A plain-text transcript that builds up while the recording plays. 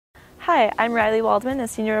Hi, I'm Riley Waldman, a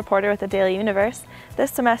senior reporter with the Daily Universe.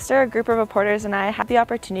 This semester, a group of reporters and I had the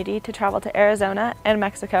opportunity to travel to Arizona and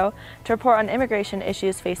Mexico to report on immigration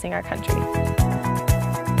issues facing our country.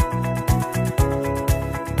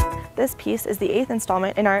 This piece is the 8th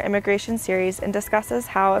installment in our immigration series and discusses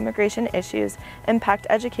how immigration issues impact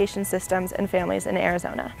education systems and families in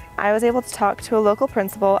Arizona. I was able to talk to a local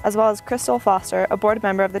principal as well as Crystal Foster, a board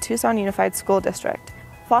member of the Tucson Unified School District.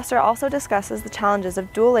 Foster also discusses the challenges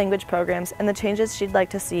of dual language programs and the changes she'd like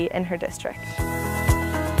to see in her district.